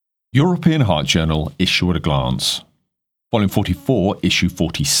European Heart Journal Issue at a Glance, Volume 44, Issue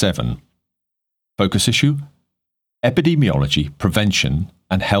 47. Focus issue: Epidemiology, Prevention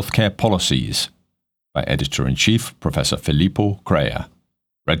and Healthcare Policies, by Editor-in-Chief Professor Filippo Crea.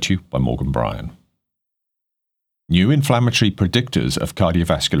 Read to you by Morgan Bryan. New inflammatory predictors of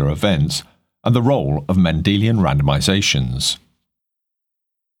cardiovascular events and the role of Mendelian randomizations.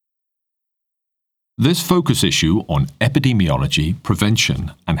 This focus issue on epidemiology,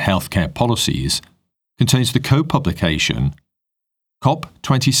 prevention and healthcare policies contains the co-publication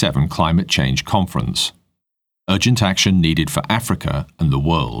COP27 Climate Change Conference: Urgent Action Needed for Africa and the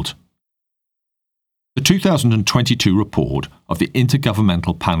World. The 2022 report of the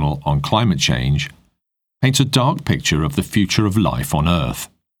Intergovernmental Panel on Climate Change paints a dark picture of the future of life on Earth,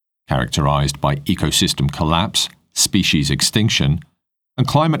 characterized by ecosystem collapse, species extinction, and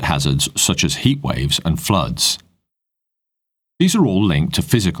climate hazards such as heat waves and floods. These are all linked to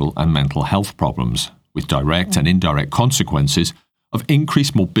physical and mental health problems, with direct and indirect consequences of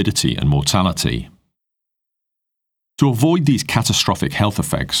increased morbidity and mortality. To avoid these catastrophic health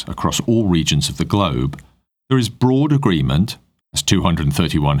effects across all regions of the globe, there is broad agreement, as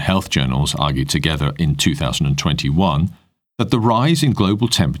 231 health journals argued together in 2021, that the rise in global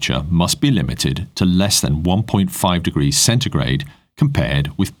temperature must be limited to less than 1.5 degrees centigrade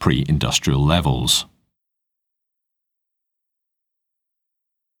compared with pre-industrial levels.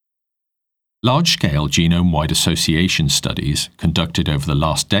 Large-scale genome-wide association studies conducted over the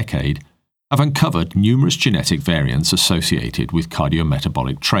last decade have uncovered numerous genetic variants associated with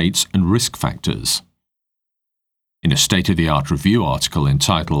cardiometabolic traits and risk factors. In a state-of-the-art review article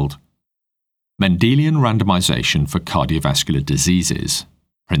entitled Mendelian Randomization for Cardiovascular Diseases: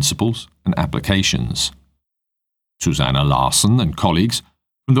 Principles and Applications, Susanna Larsson and colleagues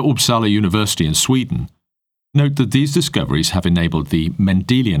from the Uppsala University in Sweden note that these discoveries have enabled the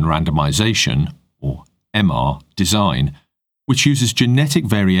Mendelian randomization, or MR, design, which uses genetic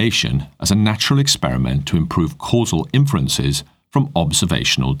variation as a natural experiment to improve causal inferences from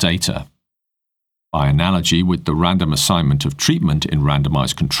observational data. By analogy with the random assignment of treatment in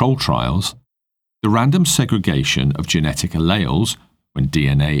randomized control trials, the random segregation of genetic alleles when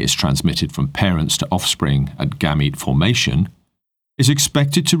DNA is transmitted from parents to offspring at gamete formation, is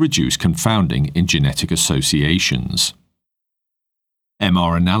expected to reduce confounding in genetic associations.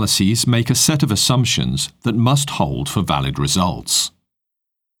 MR analyses make a set of assumptions that must hold for valid results.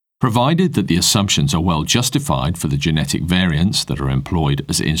 Provided that the assumptions are well justified for the genetic variants that are employed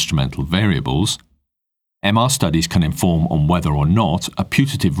as instrumental variables, MR studies can inform on whether or not a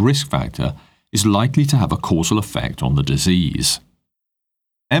putative risk factor is likely to have a causal effect on the disease.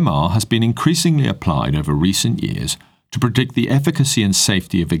 MR has been increasingly applied over recent years to predict the efficacy and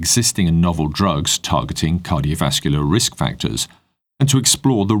safety of existing and novel drugs targeting cardiovascular risk factors and to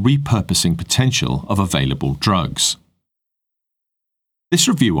explore the repurposing potential of available drugs. This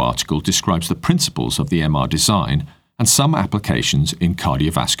review article describes the principles of the MR design and some applications in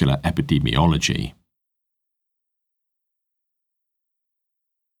cardiovascular epidemiology.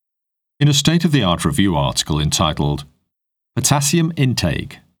 In a state-of-the-art review article entitled Potassium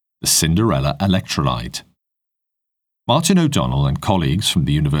Intake: The Cinderella Electrolyte, Martin O'Donnell and colleagues from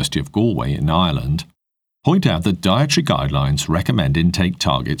the University of Galway in Ireland point out that dietary guidelines recommend intake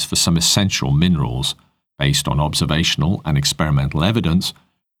targets for some essential minerals based on observational and experimental evidence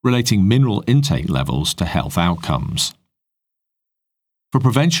relating mineral intake levels to health outcomes. For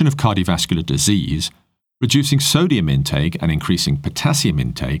prevention of cardiovascular disease, reducing sodium intake and increasing potassium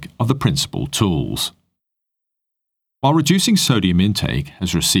intake are the principal tools. While reducing sodium intake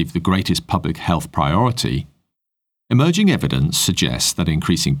has received the greatest public health priority, emerging evidence suggests that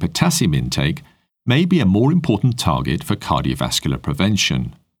increasing potassium intake may be a more important target for cardiovascular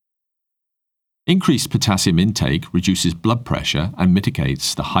prevention. Increased potassium intake reduces blood pressure and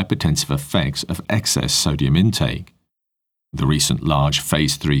mitigates the hypertensive effects of excess sodium intake. The recent large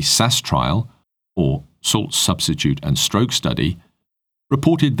Phase 3 SAS trial, or Salt Substitute and Stroke Study,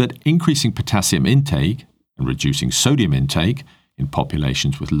 reported that increasing potassium intake and reducing sodium intake in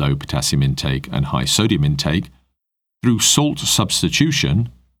populations with low potassium intake and high sodium intake through salt substitution,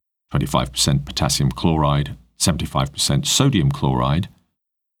 25% potassium chloride, 75% sodium chloride,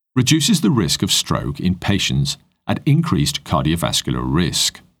 reduces the risk of stroke in patients at increased cardiovascular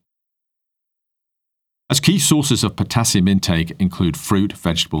risk. As key sources of potassium intake include fruit,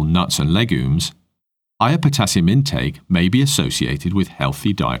 vegetable, nuts and legumes, higher potassium intake may be associated with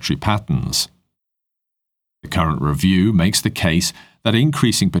healthy dietary patterns. The current review makes the case that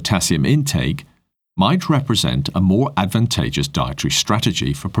increasing potassium intake might represent a more advantageous dietary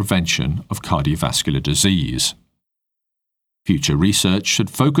strategy for prevention of cardiovascular disease. Future research should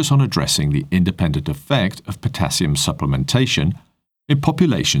focus on addressing the independent effect of potassium supplementation in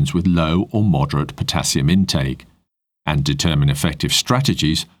populations with low or moderate potassium intake, and determine effective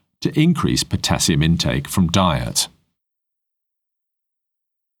strategies to increase potassium intake from diet.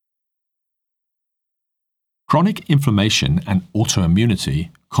 Chronic inflammation and autoimmunity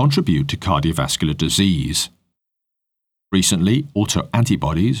contribute to cardiovascular disease. Recently,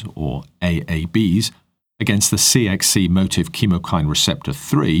 autoantibodies, or AABs, against the CXC motive chemokine receptor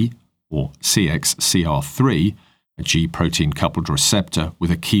 3, or CXCR3, a G protein-coupled receptor with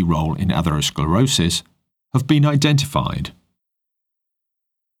a key role in atherosclerosis, have been identified.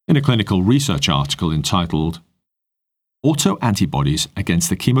 In a clinical research article entitled Autoantibodies against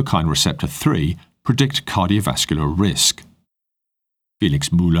the chemokine receptor 3 predict cardiovascular risk, Felix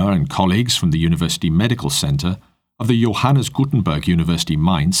Müller and colleagues from the University Medical Center of the Johannes Gutenberg University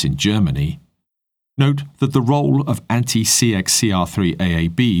Mainz in Germany note that the role of anti-CXCR3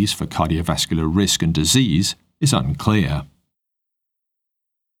 AABs for cardiovascular risk and disease is unclear.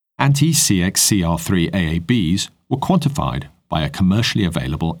 Anti-CXCR3 AABs were quantified by a commercially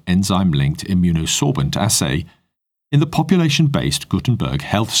available enzyme-linked immunosorbent assay in the population-based Gutenberg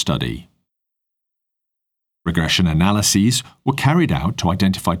Health Study. Regression analyses were carried out to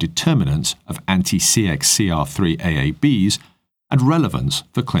identify determinants of anti-CXCR3 AABs and relevance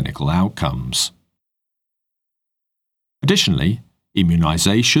for clinical outcomes. Additionally,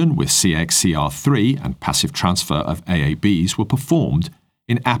 immunization with CXCR3 and passive transfer of AABs were performed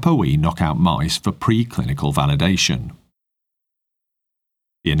in ApoE knockout mice for preclinical validation.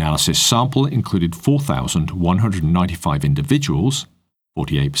 The analysis sample included 4,195 individuals,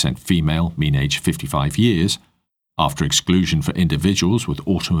 48% female, mean age 55 years, after exclusion for individuals with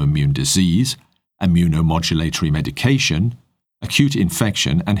autoimmune disease, immunomodulatory medication, acute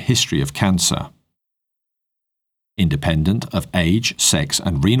infection, and history of cancer. Independent of age, sex,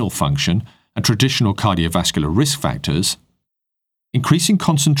 and renal function and traditional cardiovascular risk factors, increasing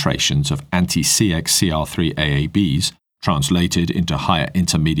concentrations of anti-CXCR3 AABs translated into higher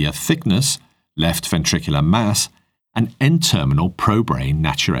intermediate thickness, left ventricular mass, and N-terminal pro-brain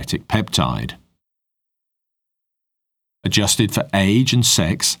natriuretic peptide. Adjusted for age and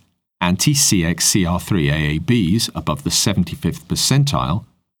sex, anti-CXCR3 AABs above the 75th percentile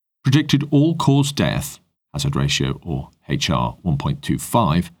predicted all-cause death, hazard ratio or HR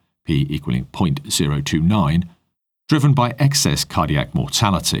 1.25, p equaling 0.029, driven by excess cardiac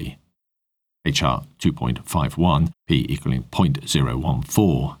mortality, HR 2.51, p equaling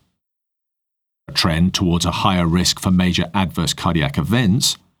 0.014. A trend towards a higher risk for major adverse cardiac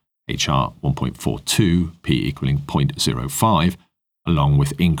events, HR 1.42, p equaling 0.05, along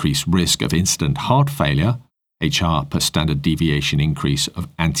with increased risk of incident heart failure, HR per standard deviation increase of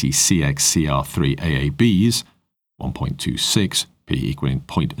anti-CXCR3 AABs, 1.26, p equaling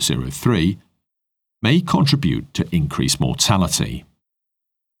 0.03, may contribute to increased mortality.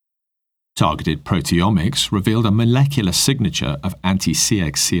 Targeted proteomics revealed a molecular signature of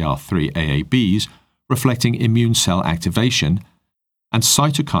anti-CXCR3 AABs reflecting immune cell activation and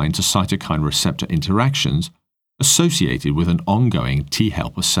cytokine-to-cytokine receptor interactions associated with an ongoing T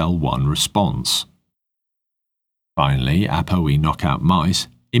helper cell 1 response. Finally, ApoE knockout mice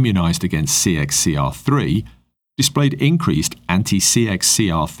immunized against CXCR3 displayed increased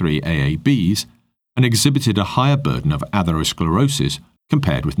anti-CXCR3 AABs and exhibited a higher burden of atherosclerosis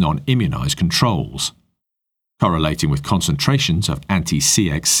compared with non-immunized controls, correlating with concentrations of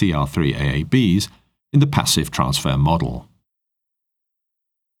anti-CXCR3 AABs in the passive transfer model.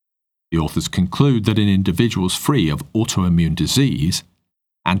 The authors conclude that in individuals free of autoimmune disease,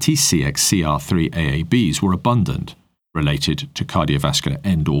 anti-CXCR3 AABs were abundant, related to cardiovascular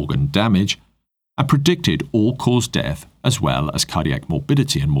end organ damage, and predicted all-cause death as well as cardiac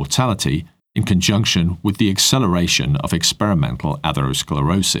morbidity and mortality in conjunction with the acceleration of experimental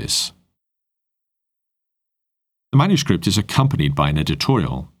atherosclerosis. The manuscript is accompanied by an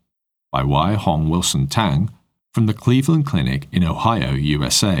editorial by Y. Hong Wilson Tang from the Cleveland Clinic in Ohio,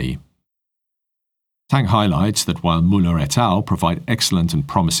 USA. Tang highlights that while Müller et al. Provide excellent and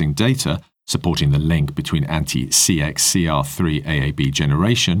promising data supporting the link between anti-CXCR3 AAB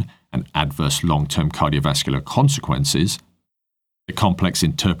generation and adverse long-term cardiovascular consequences, the complex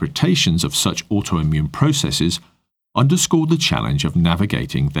interpretations of such autoimmune processes underscore the challenge of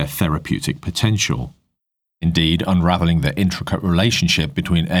navigating their therapeutic potential. Indeed, unraveling the intricate relationship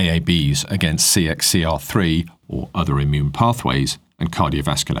between AABs against CXCR3 or other immune pathways and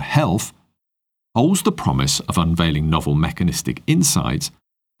cardiovascular health holds the promise of unveiling novel mechanistic insights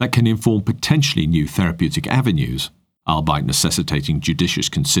that can inform potentially new therapeutic avenues, albeit necessitating judicious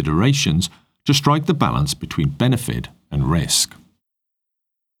considerations to strike the balance between benefit and risk.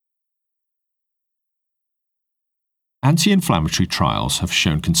 Anti-inflammatory trials have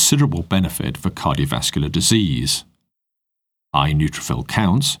shown considerable benefit for cardiovascular disease. High neutrophil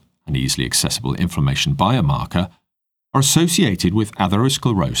counts, an easily accessible inflammation biomarker, are associated with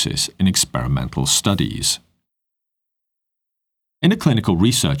atherosclerosis in experimental studies. In a clinical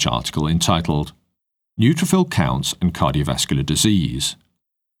research article entitled Neutrophil Counts and Cardiovascular Disease,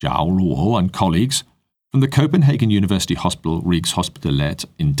 Zhao Luo and colleagues from the Copenhagen University Hospital Rigshospitalet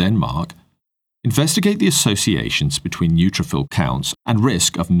in Denmark investigate the associations between neutrophil counts and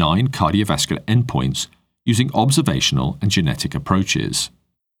risk of 9 cardiovascular endpoints using observational and genetic approaches.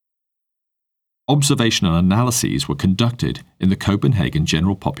 Observational analyses were conducted in the Copenhagen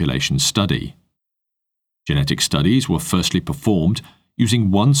General Population Study. Genetic studies were firstly performed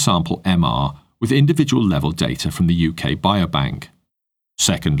using one sample MR with individual level data from the UK Biobank.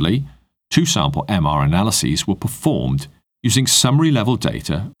 Secondly, 2 sample MR analyses were performed using summary-level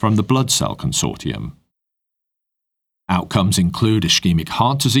data from the Blood Cell Consortium. Outcomes include ischemic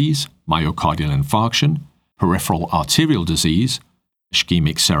heart disease, myocardial infarction, peripheral arterial disease,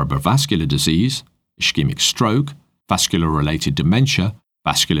 ischemic cerebrovascular disease, ischemic stroke, vascular-related dementia,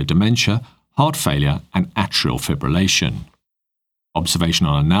 vascular dementia, heart failure, and atrial fibrillation.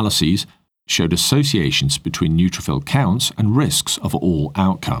 Observational analyses showed associations between neutrophil counts and risks of all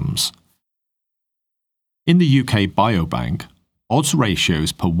outcomes. In the UK Biobank, odds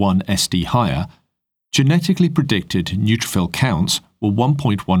ratios per 1 SD higher genetically predicted neutrophil counts were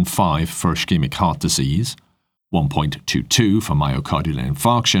 1.15 for ischemic heart disease, 1.22 for myocardial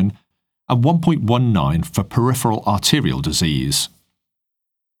infarction, and 1.19 for peripheral arterial disease.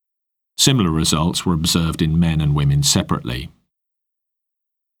 Similar results were observed in men and women separately.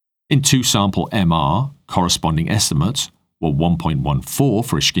 In 2 sample MR, corresponding estimates were 1.14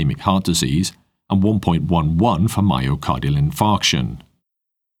 for ischemic heart disease and 1.11 for myocardial infarction.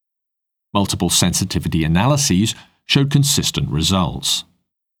 Multiple sensitivity analyses showed consistent results.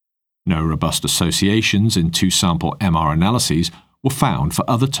 No robust associations in 2 sample MR analyses were found for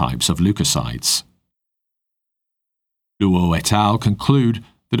other types of leukocytes. Luo et al. Conclude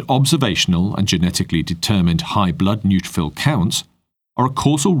that observational and genetically determined high blood neutrophil counts are a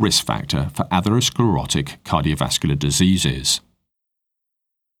causal risk factor for atherosclerotic cardiovascular diseases.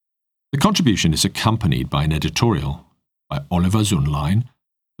 The contribution is accompanied by an editorial by Oliver Zünnlein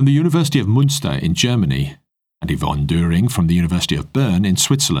from the University of Münster in Germany and Yvonne Düring from the University of Bern in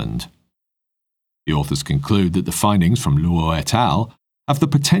Switzerland. The authors conclude that the findings from Luo et al. Have the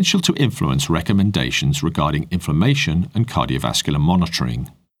potential to influence recommendations regarding inflammation and cardiovascular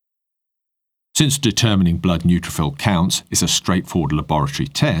monitoring. Since determining blood neutrophil counts is a straightforward laboratory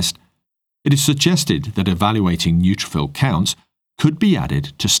test, it is suggested that evaluating neutrophil counts could be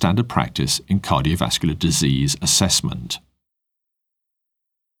added to standard practice in cardiovascular disease assessment.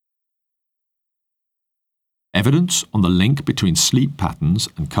 Evidence on the link between sleep patterns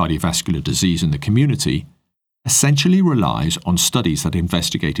and cardiovascular disease in the community essentially relies on studies that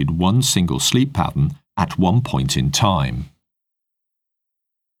investigated one single sleep pattern at one point in time.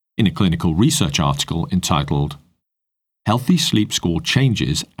 In a clinical research article entitled Healthy Sleep Score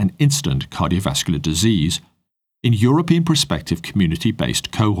Changes and Incident Cardiovascular Disease in European Prospective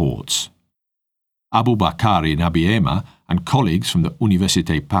Community-Based Cohorts, Aboubakary Nabiema and colleagues from the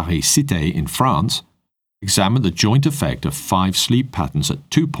Université Paris-Cité in France examined the joint effect of 5 sleep patterns at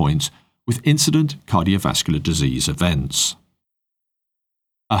 2 points with incident cardiovascular disease events.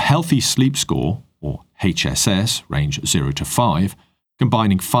 A healthy sleep score, or HSS, range 0 to 5,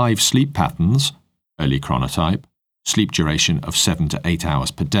 combining 5 sleep patterns, early chronotype, sleep duration of 7 to 8 hours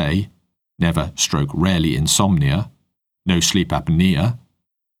per day, never/rarely insomnia, no sleep apnea,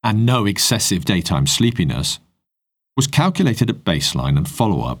 and no excessive daytime sleepiness, was calculated at baseline and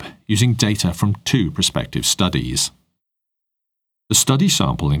follow-up using data from 2 prospective studies. The study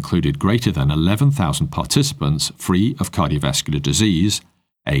sample included greater than 11,000 participants free of cardiovascular disease,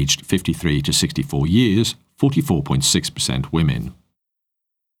 aged 53 to 64 years, 44.6% women.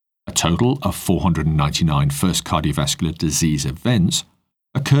 A total of 499 first cardiovascular disease events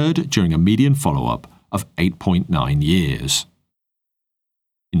occurred during a median follow-up of 8.9 years.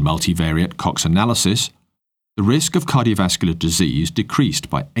 In multivariate Cox analysis, the risk of cardiovascular disease decreased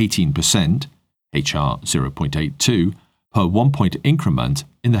by 18%, HR 0.82, per 1-point increment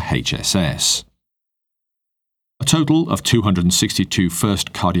in the HSS. A total of 262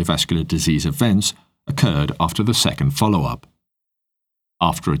 first cardiovascular disease events occurred after the second follow-up.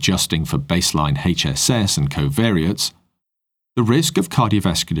 After adjusting for baseline HSS and covariates, the risk of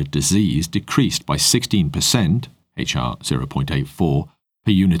cardiovascular disease decreased by 16%, HR 0.84,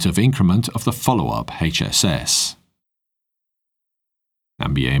 per unit of increment of the follow-up HSS.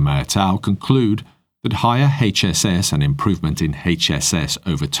 Nambiema et al. Conclude that higher HSS and improvement in HSS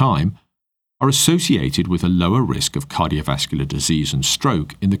over time are associated with a lower risk of cardiovascular disease and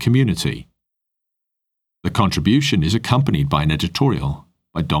stroke in the community. The contribution is accompanied by an editorial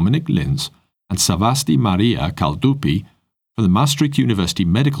by Dominic Lins and Savasti Maria Caldupi from the Maastricht University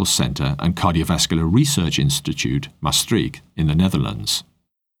Medical Center and Cardiovascular Research Institute, Maastricht, in the Netherlands.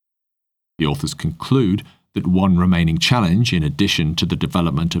 The authors conclude that one remaining challenge, in addition to the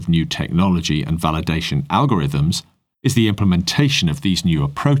development of new technology and validation algorithms, is the implementation of these new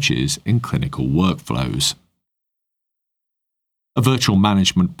approaches in clinical workflows. A virtual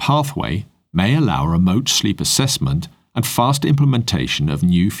management pathway may allow remote sleep assessment and fast implementation of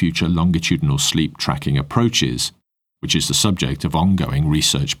new future longitudinal sleep tracking approaches, which is the subject of ongoing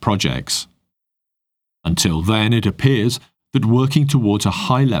research projects. Until then, it appears that working towards a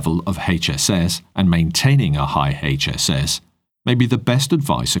high level of HSS and maintaining a high HSS may be the best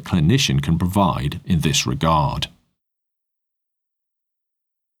advice a clinician can provide in this regard.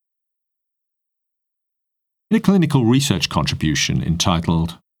 In a clinical research contribution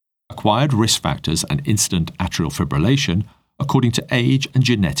entitled Acquired Risk Factors and Incident Atrial Fibrillation According to Age and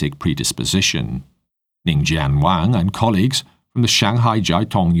Genetic Predisposition, Ningjian Wang and colleagues from the Shanghai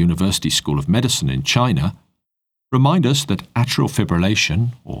Jiaotong University School of Medicine in China remind us that atrial fibrillation,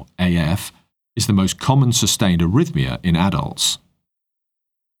 or AF, is the most common sustained arrhythmia in adults.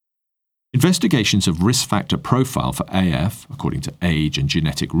 Investigations of risk factor profile for AF, according to age and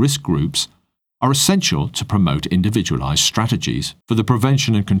genetic risk groups, are essential to promote individualized strategies for the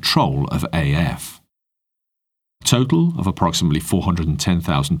prevention and control of AF. A total of approximately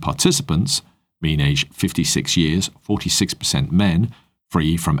 410,000 participants, mean age 56 years, 46% men,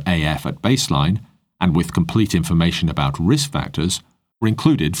 free from AF at baseline, and with complete information about risk factors, were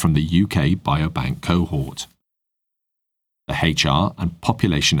included from the UK Biobank cohort. The HR and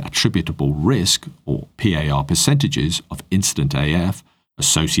population attributable risk, or PAR percentages, of incident AF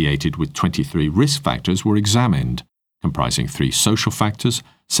associated with 23 risk factors were examined, comprising 3 social factors,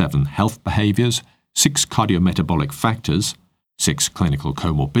 7 health behaviors, 6 cardiometabolic factors, 6 clinical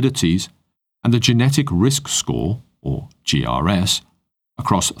comorbidities, and the genetic risk score, or GRS,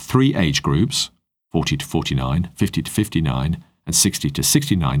 across 3 age groups, 40 to 49, 50 to 59, and 60 to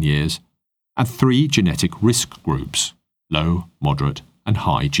 69 years, and 3 genetic risk groups, low, moderate, and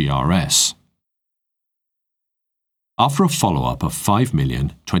high GRS. After a follow-up of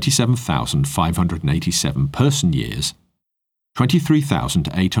 5,027,587 person-years,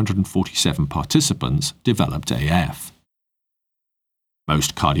 23,847 participants developed AF.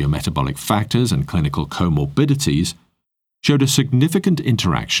 Most cardiometabolic factors and clinical comorbidities showed a significant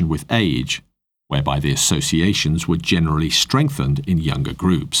interaction with age, whereby the associations were generally strengthened in younger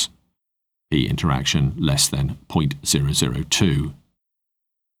groups, P interaction less than 0.002.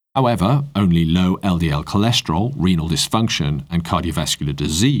 However, only low LDL cholesterol, renal dysfunction, and cardiovascular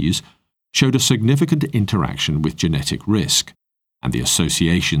disease showed a significant interaction with genetic risk, and the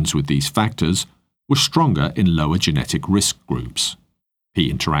associations with these factors were stronger in lower genetic risk groups, P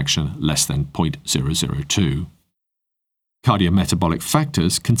interaction less than 0.002. Cardiometabolic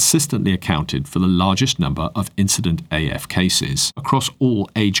factors consistently accounted for the largest number of incident AF cases across all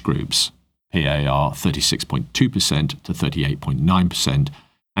age groups, PAR 36.2% to 38.9%,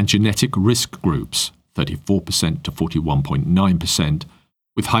 and genetic risk groups 34% to 41.9%,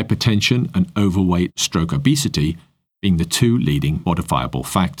 with hypertension and overweight stroke obesity being the 2 leading modifiable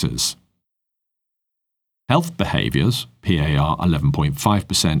factors. Health behaviors, PAR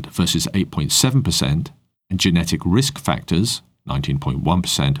 11.5% versus 8.7%, and genetic risk factors,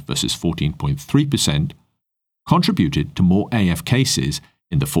 19.1% versus 14.3%, contributed to more AF cases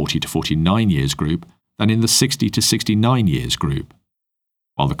in the 40 to 49 years group than in the 60 to 69 years group,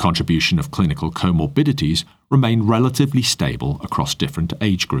 while the contribution of clinical comorbidities remained relatively stable across different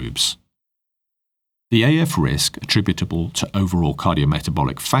age groups. The AF risk attributable to overall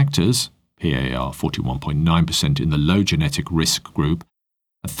cardiometabolic factors, PAR 41.9% in the low genetic risk group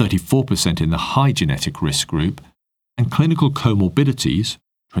and 34% in the high genetic risk group, and clinical comorbidities,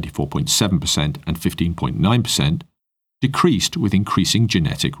 24.7% and 15.9%, decreased with increasing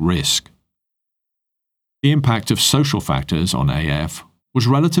genetic risk. The impact of social factors on AF was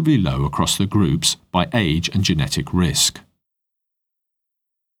relatively low across the groups by age and genetic risk.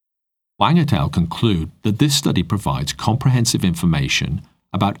 Wang et al. Conclude that this study provides comprehensive information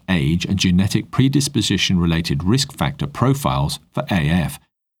about age and genetic predisposition-related risk factor profiles for AF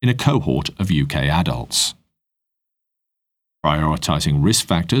in a cohort of UK adults. Prioritizing risk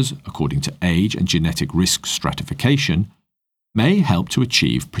factors according to age and genetic risk stratification may help to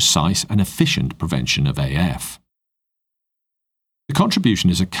achieve precise and efficient prevention of AF. The contribution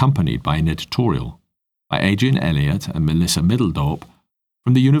is accompanied by an editorial by Adrian Elliott and Melissa Middledorp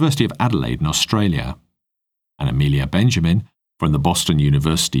from the University of Adelaide in Australia, and Amelia Benjamin from the Boston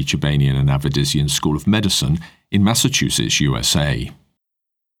University Chebanian and Avedisian School of Medicine in Massachusetts, USA.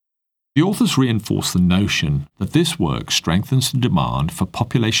 The authors reinforce the notion that this work strengthens the demand for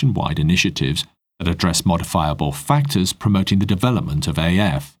population-wide initiatives that address modifiable factors promoting the development of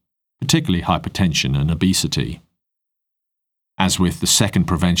AF, particularly hypertension and obesity. As with the second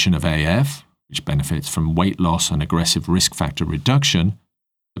prevention of AF, which benefits from weight loss and aggressive risk factor reduction,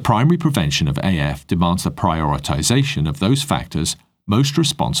 the primary prevention of AF demands the prioritization of those factors most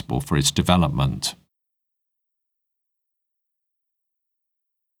responsible for its development.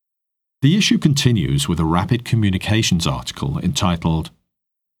 The issue continues with a Rapid Communications article entitled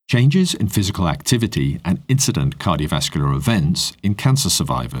Changes in Physical Activity and Incident Cardiovascular Events in Cancer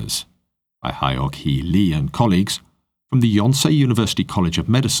Survivors by Hyok-hee Lee and colleagues from the Yonsei University College of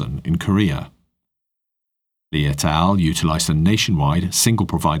Medicine in Korea. Lee et al. Utilized a nationwide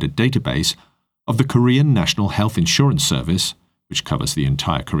single-provider database of the Korean National Health Insurance Service, which covers the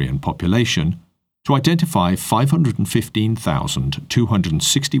entire Korean population, to identify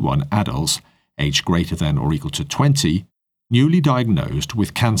 515,261 adults aged greater than or equal to 20 newly diagnosed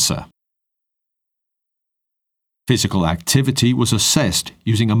with cancer. Physical activity was assessed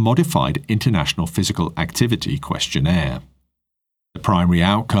using a modified International Physical Activity Questionnaire. The primary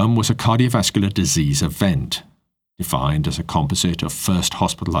outcome was a cardiovascular disease event, defined as a composite of first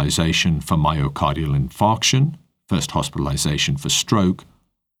hospitalization for myocardial infarction, first hospitalization for stroke,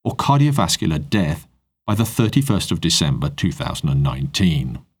 or cardiovascular death by the 31st of December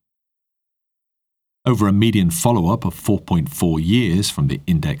 2019. Over a median follow-up of 4.4 years from the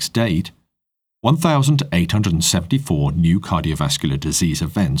index date, 1,874 new cardiovascular disease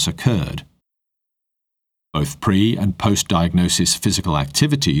events occurred. Both pre- and post-diagnosis physical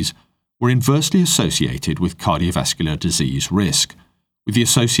activities were inversely associated with cardiovascular disease risk, with the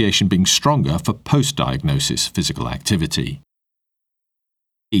association being stronger for post-diagnosis physical activity.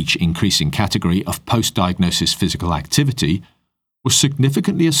 Each increasing category of post-diagnosis physical activity was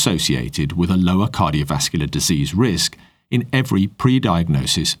significantly associated with a lower cardiovascular disease risk in every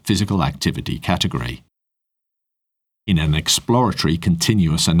pre-diagnosis physical activity category. In an exploratory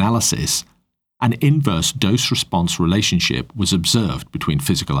continuous analysis, an inverse dose-response relationship was observed between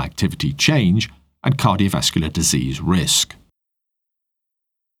physical activity change and cardiovascular disease risk.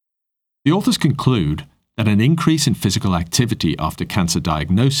 The authors conclude that an increase in physical activity after cancer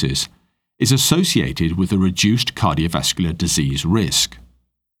diagnosis is associated with a reduced cardiovascular disease risk,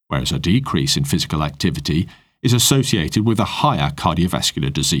 whereas a decrease in physical activity is associated with a higher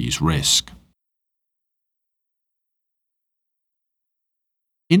cardiovascular disease risk.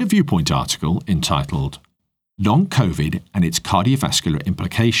 In a Viewpoint article entitled Long COVID and its Cardiovascular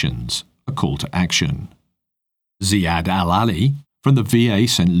Implications, a Call to Action, Ziad Al-Ali from the VA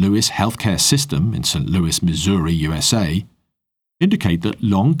St. Louis Healthcare System in St. Louis, Missouri, USA, indicate that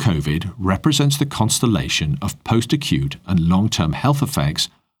long COVID represents the constellation of post-acute and long-term health effects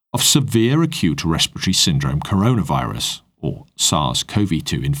of severe acute respiratory syndrome coronavirus, or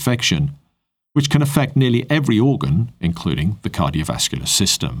SARS-CoV-2 infection, which can affect nearly every organ, including the cardiovascular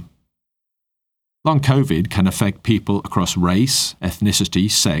system. Long COVID can affect people across race, ethnicity,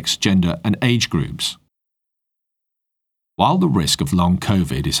 sex, gender, and age groups. While the risk of long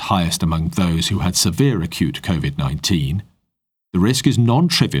COVID is highest among those who had severe acute COVID-19, the risk is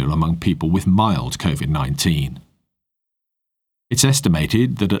non-trivial among people with mild COVID-19. It's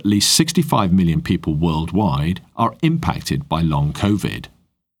estimated that at least 65 million people worldwide are impacted by long COVID.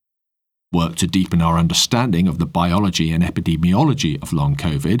 Work to deepen our understanding of the biology and epidemiology of long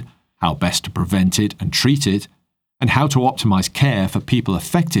COVID, how best to prevent it and treat it, and how to optimize care for people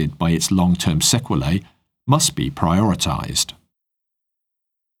affected by its long-term sequelae must be prioritized.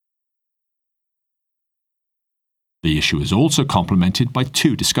 The issue is also complemented by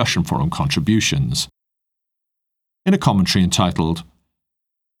two discussion forum contributions. In a commentary entitled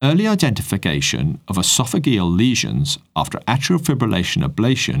Early Identification of Esophageal Lesions After Atrial Fibrillation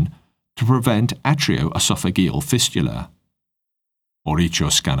Ablation to Prevent Atrioesophageal Fistula,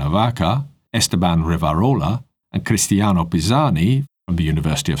 Mauricio Scanavaca, Esteban Rivarola, and Cristiano Pisani from the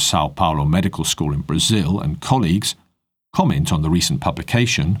University of Sao Paulo Medical School in Brazil and colleagues comment on the recent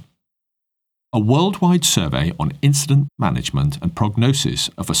publication, A Worldwide Survey on Incident Management and Prognosis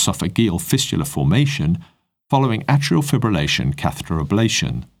of Esophageal Fistula Formation Following Atrial Fibrillation Catheter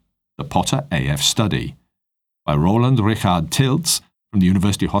Ablation, the Potter AF Study, by Roland Richard Tilz from the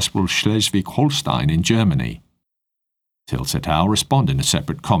University Hospital Schleswig-Holstein in Germany. Tilz et al. Respond in a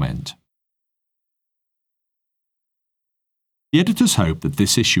separate comment. The editors hope that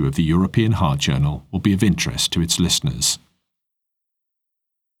this issue of the European Heart Journal will be of interest to its listeners.